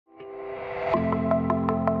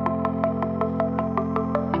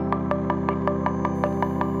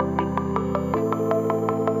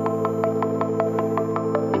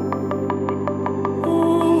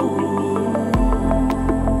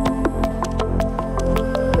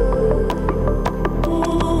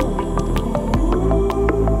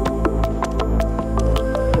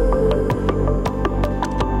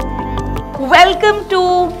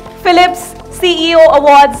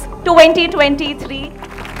Awards 2023.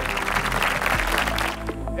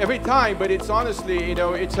 Every time, but it's honestly, you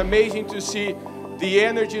know, it's amazing to see the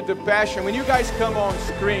energy, the passion. When you guys come on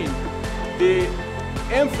screen, the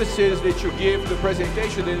emphasis that you give the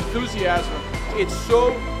presentation, the enthusiasm, it's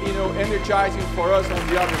so, you know, energizing for us on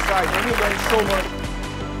the other side. And we learn so much.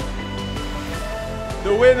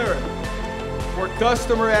 The winner for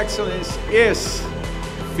customer excellence is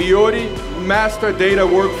Fiori Master Data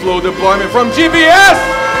Workflow Deployment from GBS.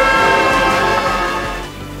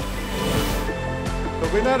 The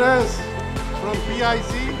winner is from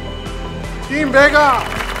PIC, Team Vega.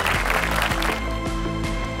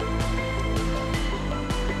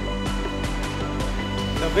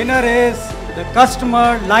 The winner is the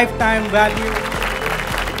customer lifetime value.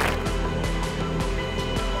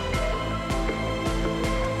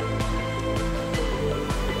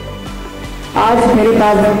 आज मेरे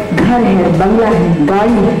पास घर है, बंगला है,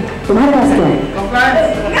 गाड़ी है, तुम्हारे पास क्या है?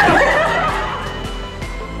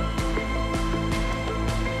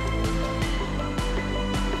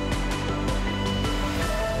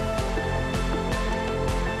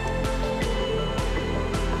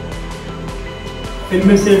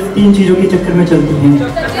 फिल्में सिर्फ 3 चीजों के चक्कर में चलती हैं: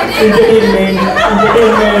 entertainment,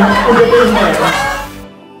 entertainment, entertainment.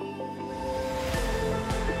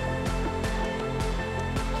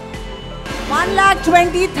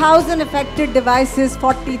 1,20,000 affected devices,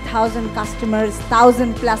 40,000 customers,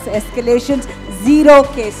 1,000 plus escalations, 0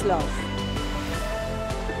 case loss.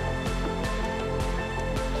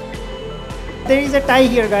 There is a tie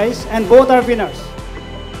here, guys, and both are winners.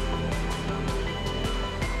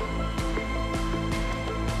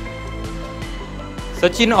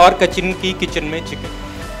 Sachin और कचिन की किचन में chicken.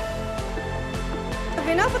 The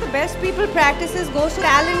winner for the best people practices goes to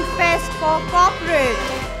Talent Fest for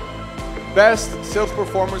corporate. Best sales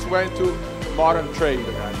performers went to Modern Trade,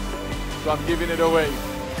 guys. So I'm giving it away.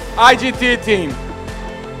 IGT team.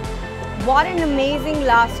 What an amazing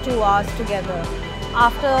last 2 hours together.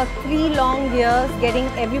 After 3 long years, getting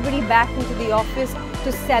everybody back into the office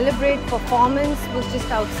to celebrate performance was just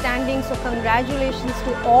outstanding. So congratulations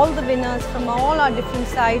to all the winners from all our different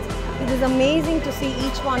sides. It was amazing to see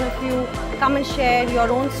each one of you come and share your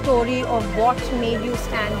own story of what made you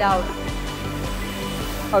stand out.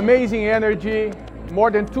 Amazing energy, more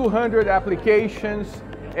than 200 applications,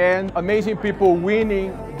 and amazing people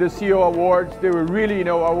winning the CEO Awards. They were really, you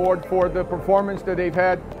know, award for the performance that they've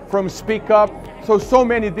had from Speak Up. So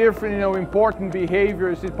many different, you know, important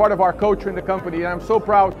behaviors. It's part of our culture in the company. And I'm so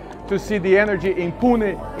proud to see the energy in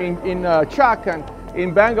Pune, in Chakan,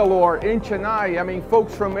 in Bangalore, in Chennai. I mean,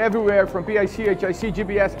 folks from everywhere, from PIC, HIC,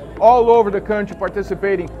 GBS, all over the country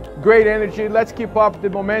participating. Great energy. Let's keep up the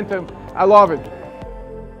momentum. I love it.